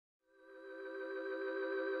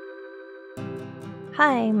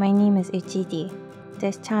Hi, my name is Uchidi.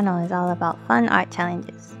 This channel is all about fun art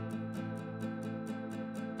challenges.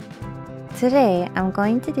 Today, I'm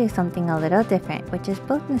going to do something a little different, which is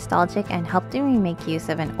both nostalgic and helped me make use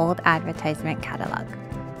of an old advertisement catalog.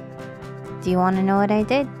 Do you want to know what I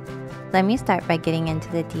did? Let me start by getting into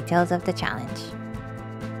the details of the challenge.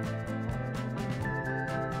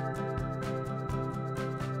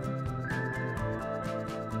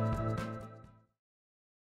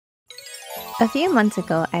 A few months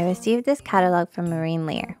ago, I received this catalog from Marine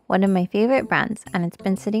Layer, one of my favorite brands, and it's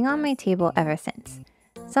been sitting on my table ever since.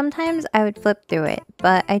 Sometimes I would flip through it,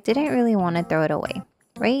 but I didn't really want to throw it away,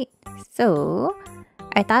 right? So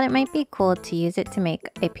I thought it might be cool to use it to make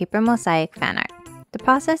a paper mosaic fan art. The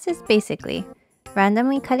process is basically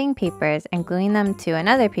randomly cutting papers and gluing them to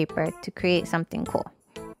another paper to create something cool.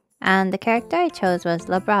 And the character I chose was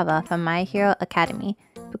Brava from My Hero Academia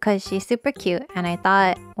because she's super cute, and I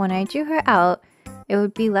thought when I drew her out, it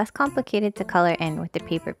would be less complicated to color in with the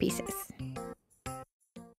paper pieces.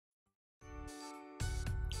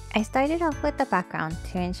 I started off with the background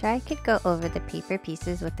to ensure I could go over the paper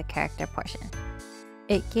pieces with the character portion.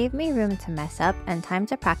 It gave me room to mess up and time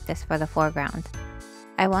to practice for the foreground.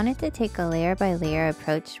 I wanted to take a layer by layer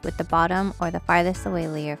approach with the bottom or the farthest away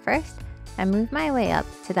layer first and move my way up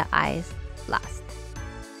to the eyes last.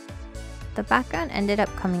 The background ended up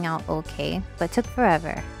coming out okay, but took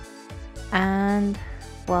forever. And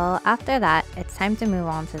well, after that, it's time to move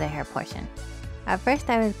on to the hair portion. At first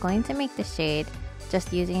I was going to make the shade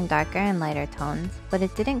just using darker and lighter tones, but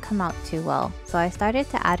it didn't come out too well, so I started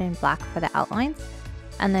to add in black for the outlines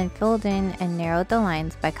and then filled in and narrowed the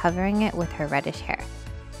lines by covering it with her reddish hair.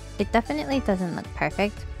 It definitely doesn't look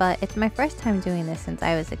perfect, but it's my first time doing this since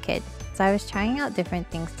I was a kid, so I was trying out different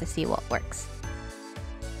things to see what works.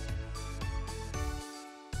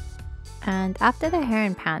 And after the hair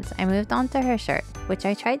and pants, I moved on to her shirt, which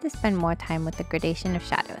I tried to spend more time with the gradation of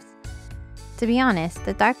shadows. To be honest,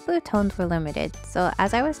 the dark blue tones were limited, so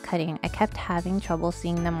as I was cutting, I kept having trouble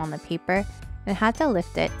seeing them on the paper and had to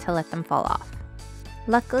lift it to let them fall off.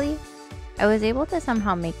 Luckily, I was able to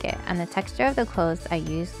somehow make it, and the texture of the clothes I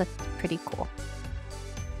used looked pretty cool.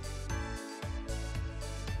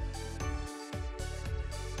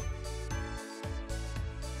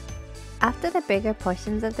 After the bigger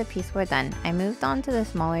portions of the piece were done, I moved on to the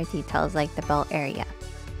smaller details like the belt area.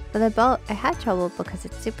 For the belt, I had trouble because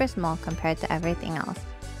it's super small compared to everything else,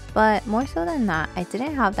 but more so than that, I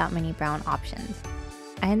didn't have that many brown options.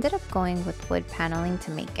 I ended up going with wood paneling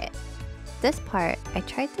to make it. This part, I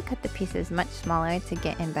tried to cut the pieces much smaller to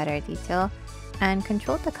get in better detail and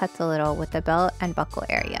controlled the cuts a little with the belt and buckle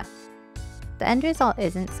area. The end result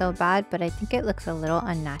isn't so bad, but I think it looks a little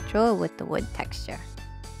unnatural with the wood texture.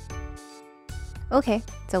 Okay,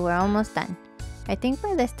 so we're almost done. I think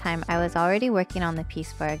by this time I was already working on the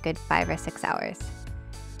piece for a good 5 or 6 hours.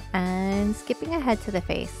 And skipping ahead to the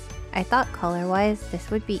face, I thought color-wise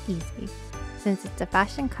this would be easy since it's a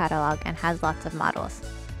fashion catalog and has lots of models.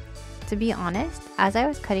 To be honest, as I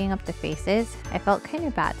was cutting up the faces, I felt kind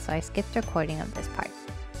of bad, so I skipped recording of this part.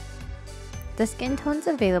 The skin tones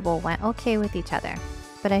available went okay with each other,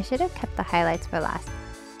 but I should have kept the highlights for last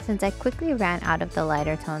since I quickly ran out of the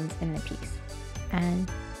lighter tones in the piece. And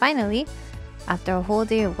finally, after a whole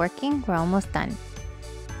day of working, we're almost done.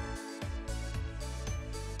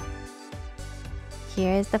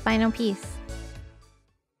 Here is the final piece.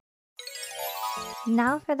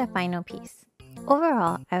 Now for the final piece.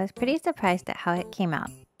 Overall, I was pretty surprised at how it came out,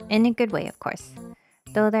 in a good way of course,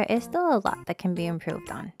 though there is still a lot that can be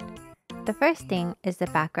improved on. The first thing is the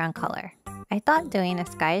background color. I thought doing a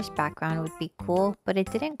skyish background would be cool, but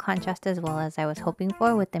it didn't contrast as well as I was hoping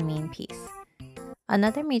for with the main piece.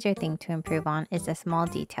 Another major thing to improve on is the small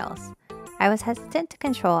details. I was hesitant to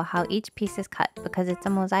control how each piece is cut because it's a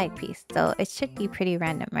mosaic piece, so it should be pretty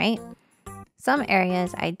random, right? Some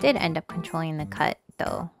areas I did end up controlling the cut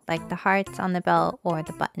though, like the hearts on the belt or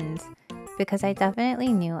the buttons, because I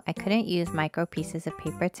definitely knew I couldn't use micro pieces of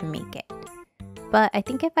paper to make it. But I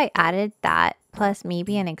think if I added that, plus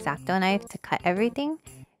maybe an X-Acto knife to cut everything,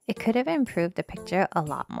 it could have improved the picture a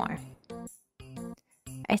lot more.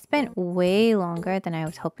 I spent way longer than I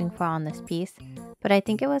was hoping for on this piece, but I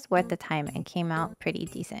think it was worth the time and came out pretty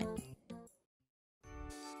decent.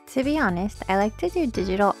 To be honest, I like to do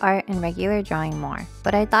digital art and regular drawing more,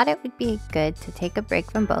 but I thought it would be good to take a break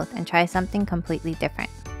from both and try something completely different.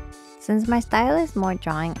 Since my style is more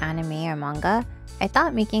drawing anime or manga, I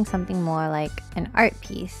thought making something more like an art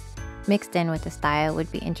piece mixed in with the style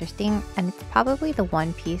would be interesting, and it's probably the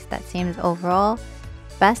one piece that seems overall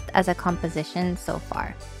best as a composition so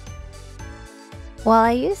far. While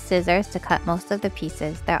I use scissors to cut most of the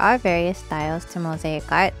pieces, there are various styles to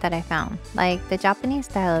mosaic art that I found, like the Japanese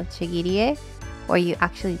style of chigirie, where you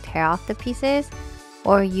actually tear off the pieces,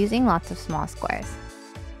 or using lots of small squares.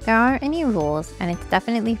 There aren't any rules, and it's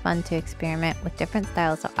definitely fun to experiment with different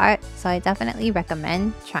styles of art, so I definitely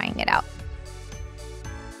recommend trying it out.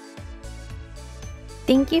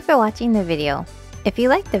 Thank you for watching the video. If you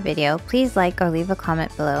liked the video, please like or leave a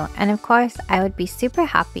comment below, and of course, I would be super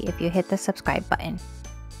happy if you hit the subscribe button.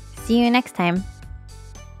 See you next time!